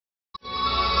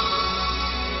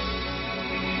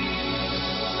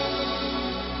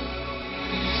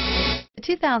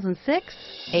2006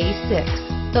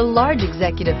 A6. The large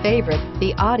executive favorite,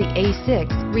 the Audi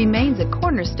A6, remains a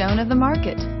cornerstone of the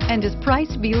market and is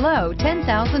priced below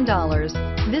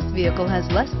 $10,000. This vehicle has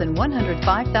less than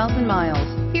 105,000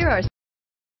 miles. Here are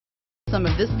some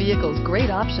of this vehicle's great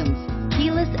options: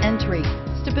 keyless entry,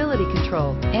 stability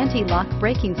control, anti-lock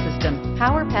braking system,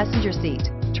 power passenger seat,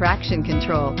 traction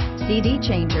control, CD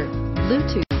changer,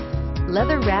 Bluetooth,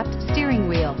 leather-wrapped steering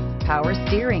wheel, power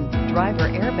steering, driver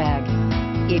airbag.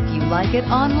 If you like it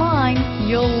online,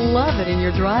 you'll love it in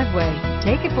your driveway.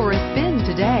 Take it for a spin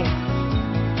today.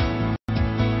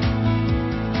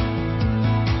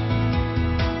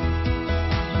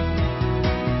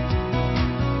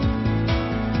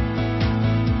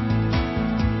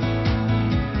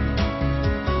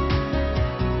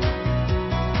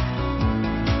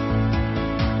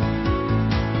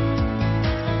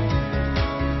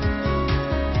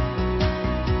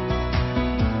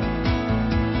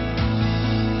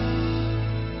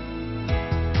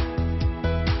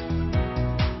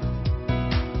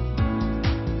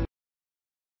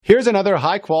 Here's another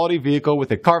high-quality vehicle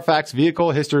with a Carfax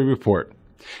Vehicle History Report.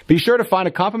 Be sure to find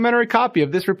a complimentary copy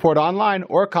of this report online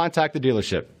or contact the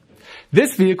dealership.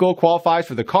 This vehicle qualifies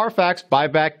for the Carfax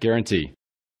Buyback Guarantee.